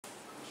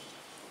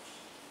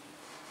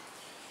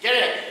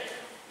Jared.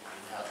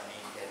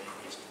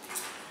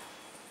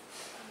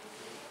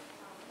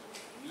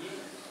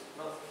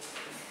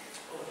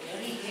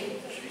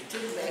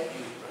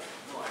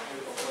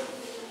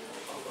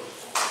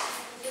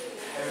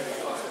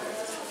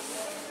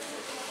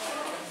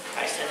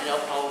 I set it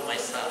up all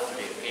myself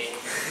today, okay?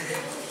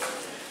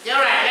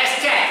 Alright,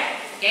 let's check.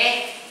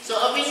 Okay? So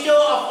a window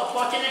of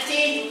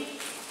opportunity,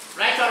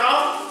 right or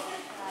wrong?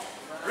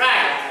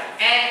 Right.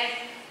 And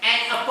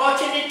an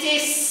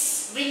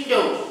opportunities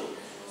window.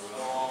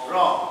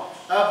 Wrong.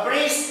 A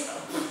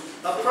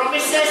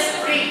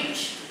promises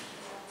breach.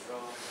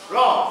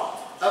 Wrong.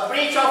 A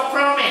breach of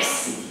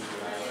promise.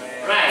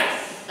 Right.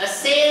 A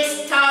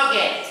sales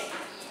target.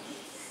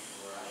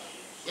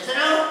 Yes or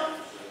no?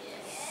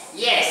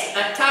 Yes,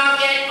 a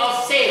target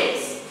of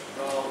sales.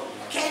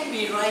 Can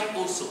be right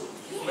also.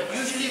 But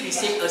usually we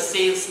say a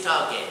sales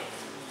target.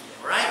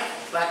 Alright?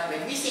 But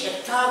when we say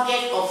a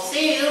target of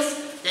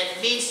sales,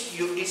 that means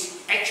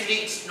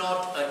it's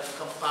not a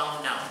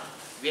compound noun.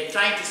 We are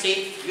trying to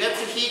say you have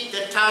to hit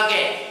the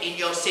target in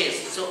your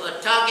sales. So a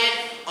target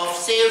of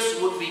sales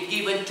would be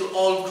given to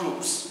all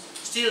groups.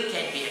 Still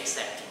can be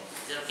accepted.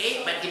 Is that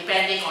okay? But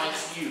depending on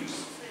its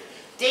use.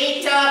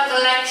 Data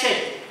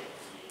collection.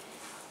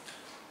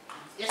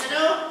 Yes or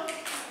no?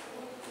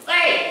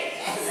 Hey!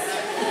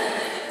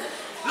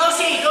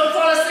 Lucy, don't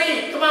fall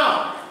asleep. Come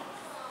on.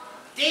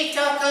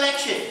 Data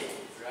collection.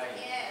 Right.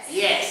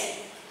 Yes.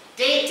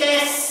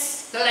 Data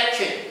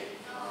collection.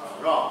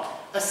 No. Wrong.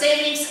 A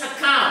savings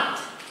account.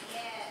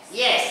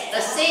 Yes.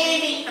 A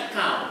saving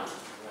account.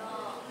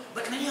 No.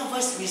 But many of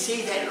us, we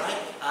say that,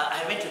 right?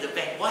 I went to the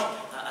bank. Why?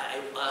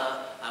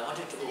 I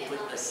wanted to open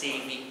a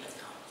saving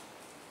account.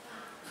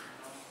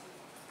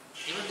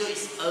 Even though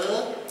it's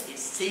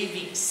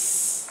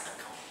savings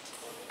account.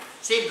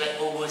 Same like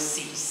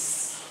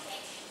overseas.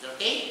 Is that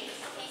okay?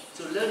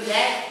 So learn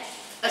that.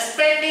 A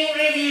spending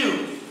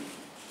review.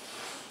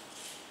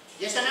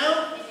 Yes or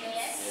no?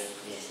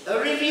 Yes.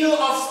 A review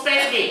of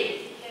spending.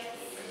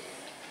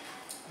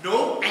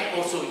 No and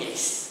also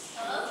yes.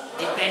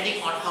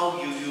 Depending on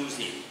how you use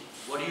it.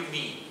 What do you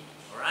mean?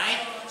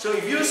 Alright? So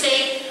if you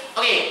say,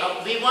 okay,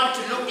 we want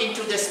to look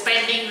into the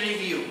spending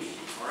review.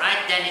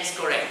 Alright, then it's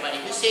correct. But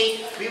if you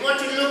say, we want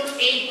to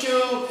look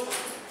into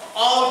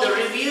all the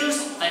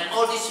reviews, and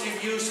all these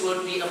reviews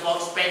would be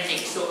about spending.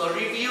 So a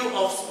review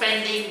of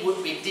spending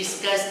would be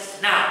discussed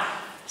now.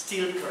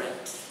 Still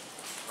correct.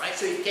 Right?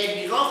 So it can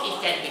be wrong, it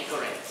can be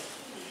correct.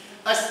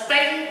 A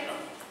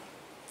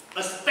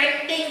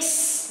spending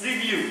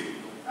review.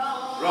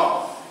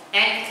 Wrong.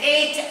 An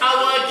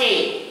 8-hour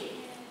day.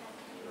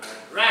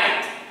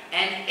 Right.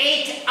 An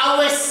 8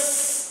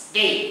 hours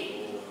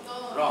day.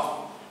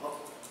 Wrong.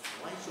 Oh,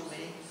 why so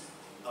many?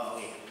 Oh,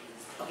 okay.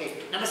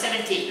 Okay, number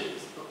 17.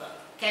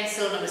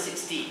 Cancel number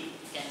 16.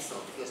 Cancel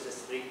because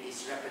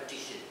it's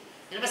repetition.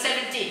 Number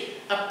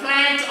 17. A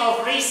plant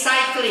of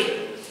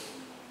recycling.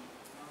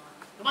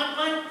 Come on,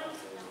 come on.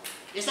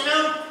 Yes or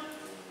no?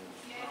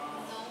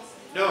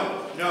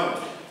 No, no.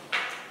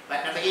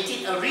 But number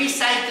 18, a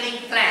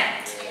recycling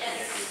plant.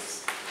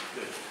 Yes.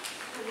 Good.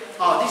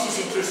 Oh, this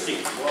is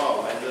interesting.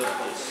 Wow, I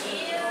love this.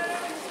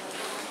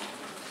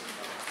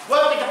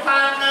 Work with a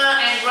partner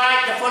and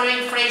write the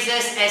following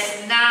phrases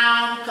as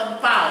noun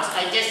compounds.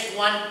 I just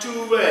want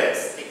 2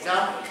 words.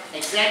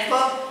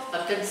 Example,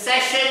 a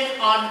concession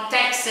on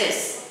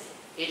taxes.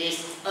 It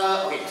is,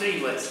 okay,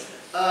 3 words.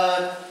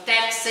 A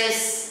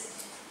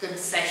taxes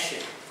concession.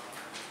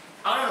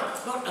 Oh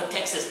no, not a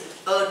taxes.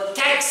 A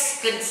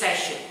tax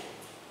concession.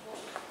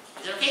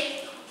 Is that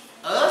okay?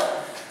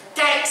 A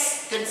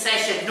tax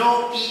concession,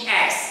 no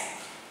ES.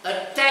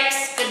 A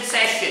tax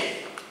concession.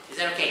 Is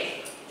that okay?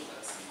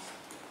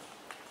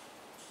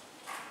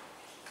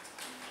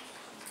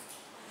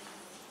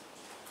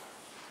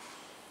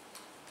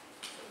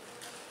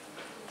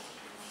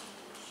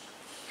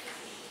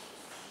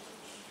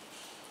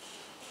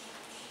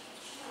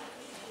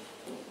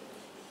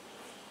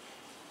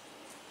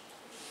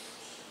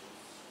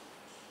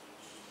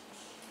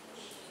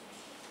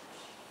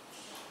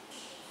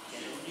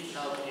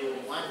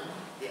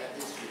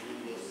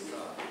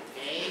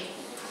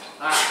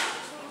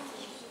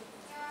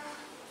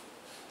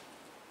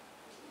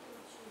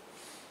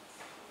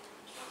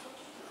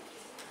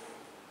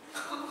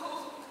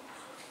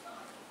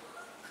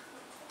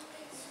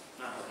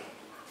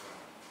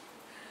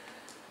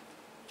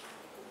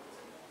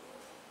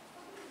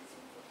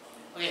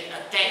 Okay,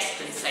 a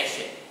tax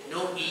concession,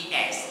 no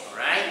ES,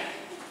 alright?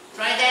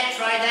 Try that,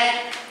 try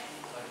that.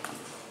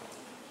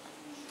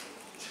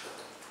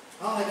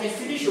 Oh, I can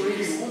finish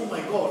already, oh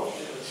my god.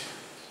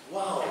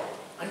 Wow,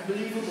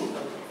 unbelievable.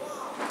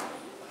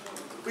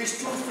 It's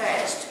too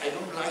fast, I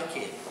don't like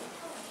it.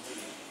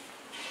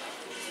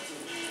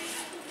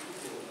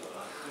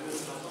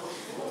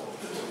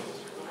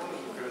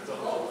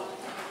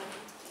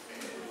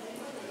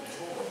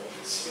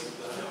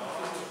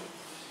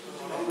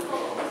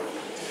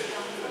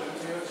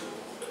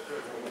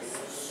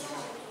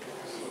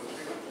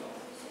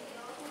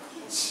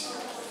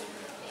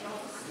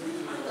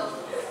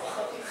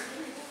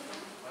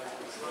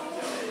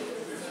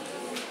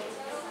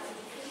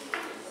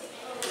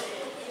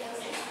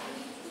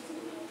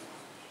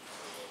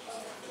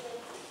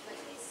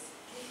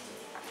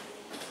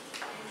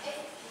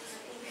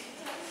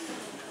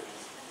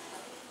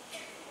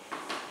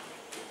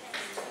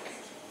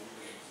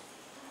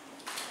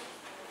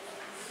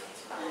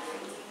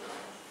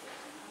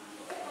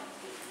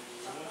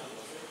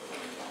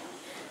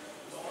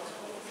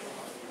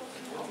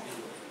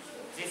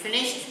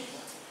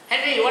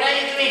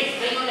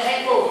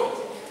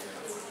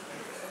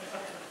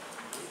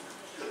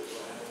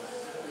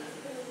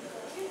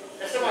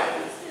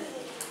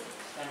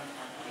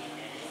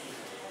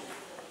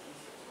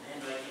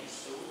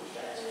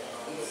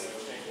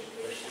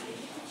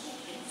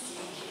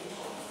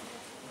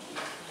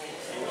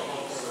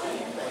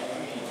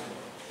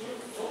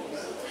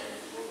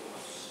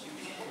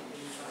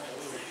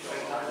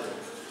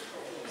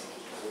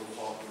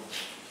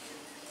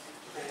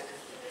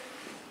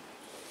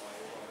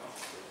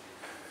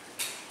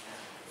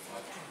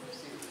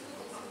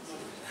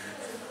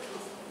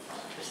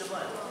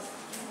 one?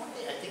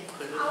 I think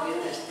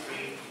Colombia has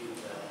trade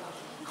with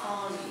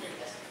Connie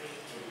has trade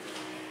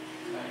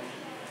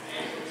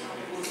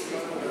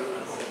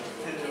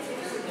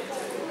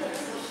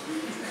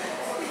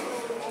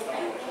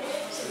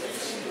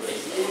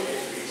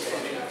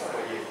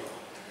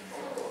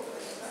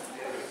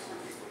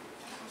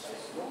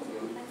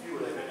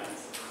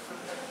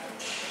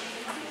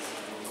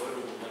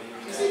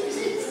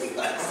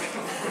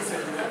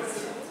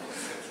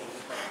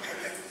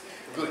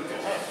good.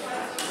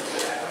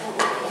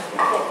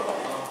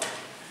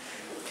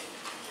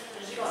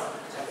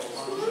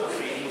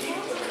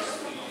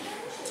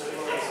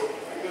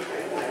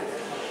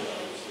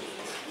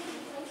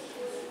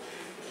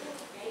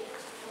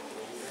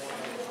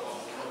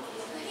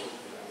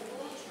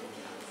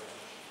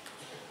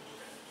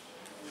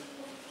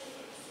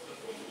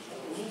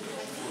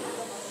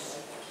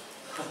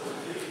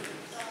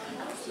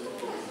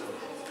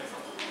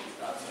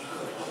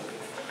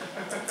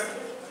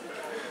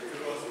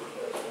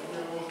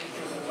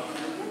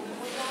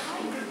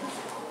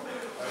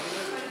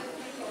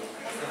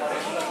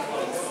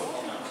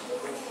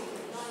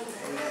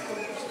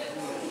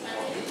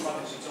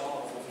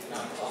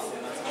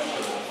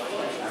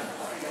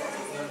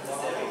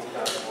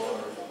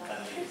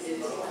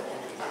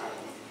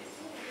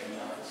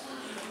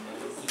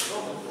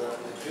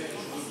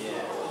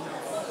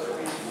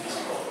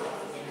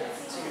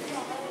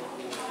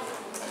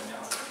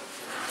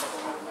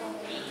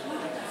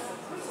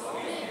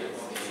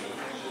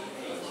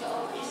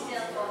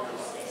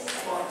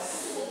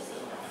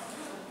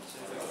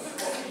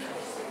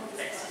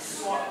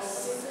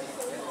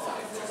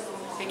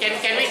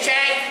 Can we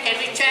check? Can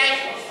we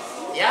check?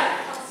 Yeah?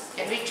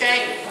 Can we check?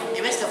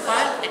 Where's the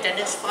file?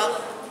 Attendance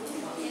file?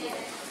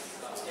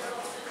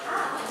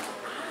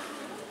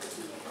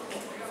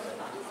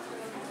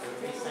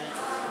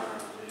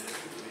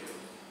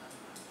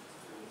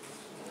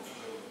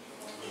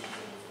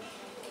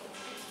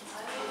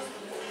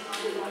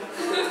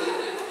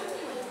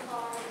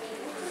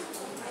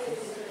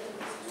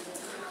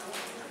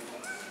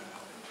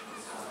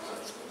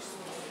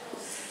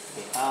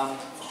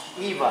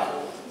 Eva.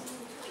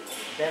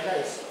 Bella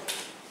is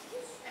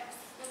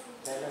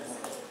Bella.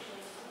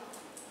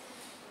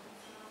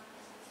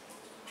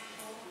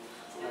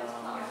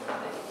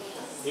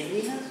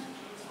 Elena?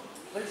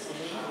 What's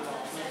Elena?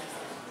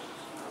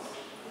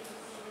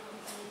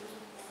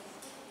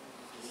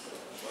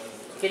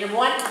 Okay, number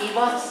one,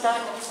 Eva,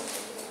 start.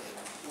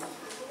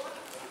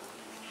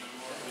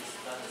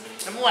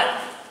 Number one.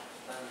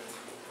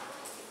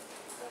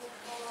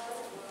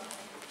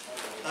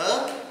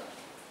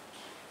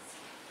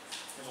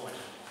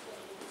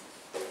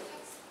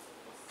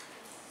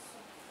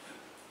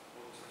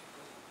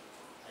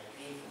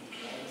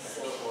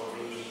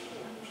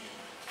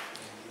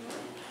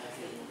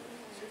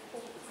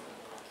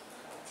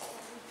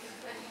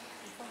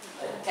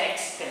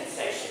 Text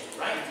concession,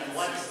 right? And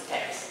what is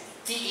text?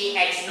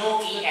 T-E-X,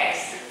 no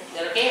E-S. Is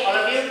that okay, all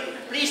of you?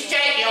 Please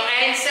check your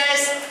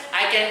answers.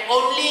 I can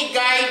only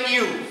guide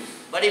you.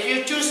 But if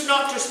you choose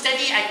not to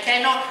study, I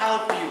cannot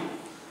help you.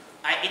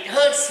 It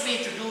hurts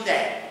me to do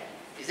that.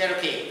 Is that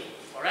okay?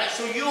 Alright,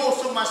 so you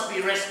also must be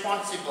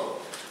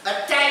responsible.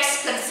 A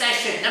text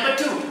concession. Number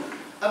two,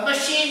 a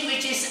machine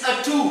which is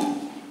a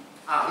tool.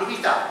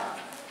 Lupita.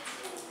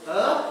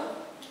 A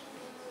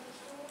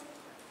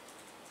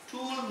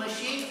tool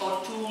machine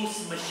or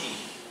tools machine?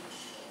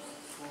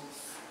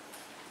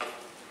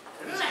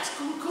 Relax,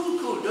 cool.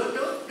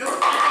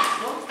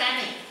 Don't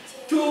panic.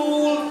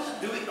 Tool.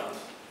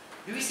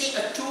 Do we say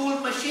a tool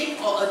machine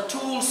or a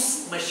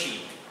tools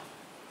machine?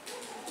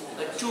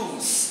 A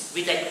tools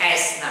with an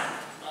S now.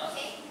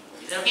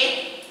 Is that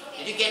okay?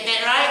 Did you get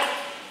that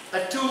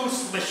right? A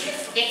tools machine.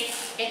 Okay?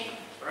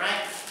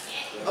 Right?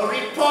 A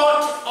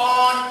report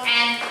on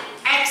an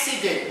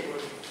accident.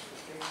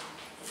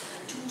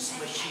 Tools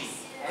machine.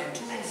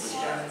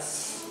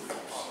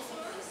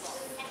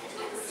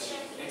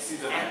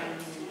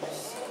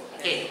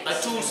 Okay, a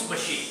tools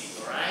machine,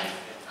 alright?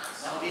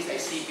 Nowadays I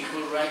see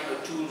people write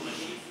a tool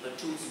machine, a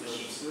tools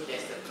machine,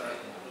 that's the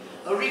correct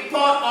one. A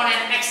report on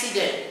an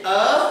accident,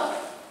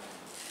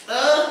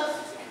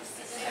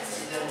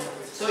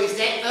 so is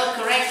that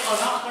correct or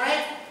not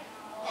correct?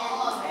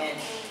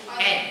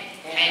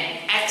 An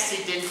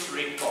accident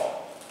report.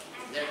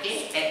 Is that okay?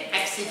 An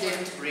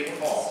accident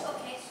report.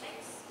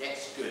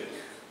 That's good.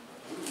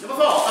 Number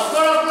four, a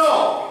court of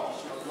law.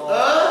 A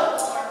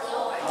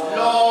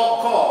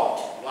law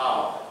court. Wow,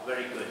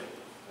 very good.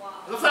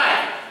 Number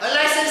five, a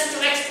license to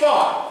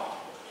export.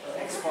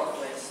 Export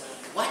license.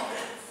 What?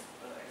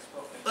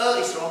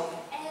 Is wrong.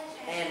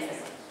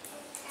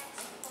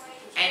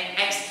 An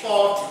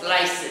export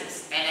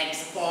license. An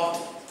export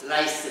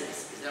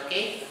license. Is that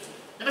okay?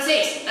 Number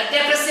six, a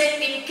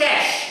deposit in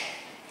cash.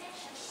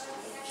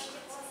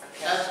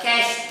 A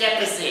cash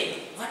deposit.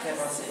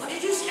 What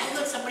did you say? I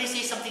heard somebody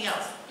say something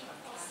else.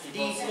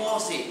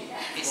 Deposit.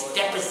 It's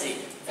deposit.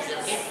 Is it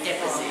okay?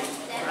 Deposit.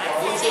 Right?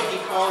 Don't say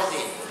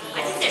deposit.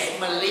 I think that's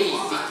Malay,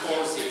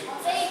 deposit.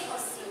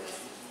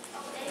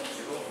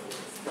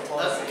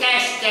 A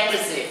cash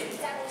deposit.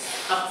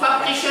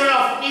 publisher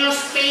of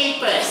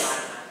newspapers.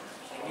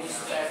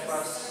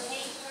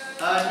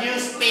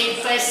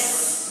 Newspapers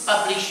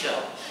publisher.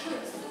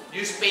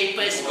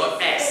 Newspapers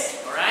got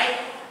S,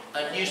 alright?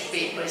 A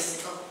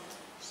newspapers.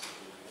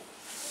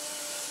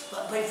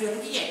 But if you're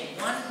looking at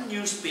one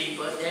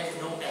newspaper, then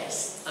no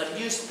S. A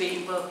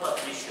newspaper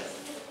publisher.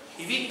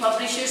 If it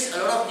publishes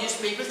a lot of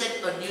newspapers,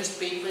 then a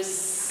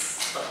newspapers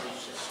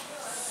publisher.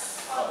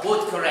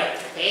 Both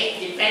correct,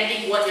 okay?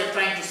 Depending what you're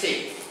trying to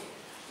say.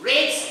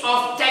 Rates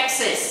of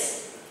taxes.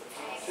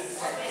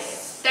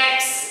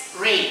 Tax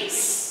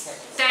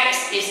rates.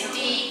 Tax is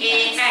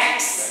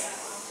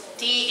T-A-X.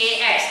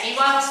 T-A-X.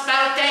 Iwan,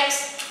 spell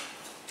tax.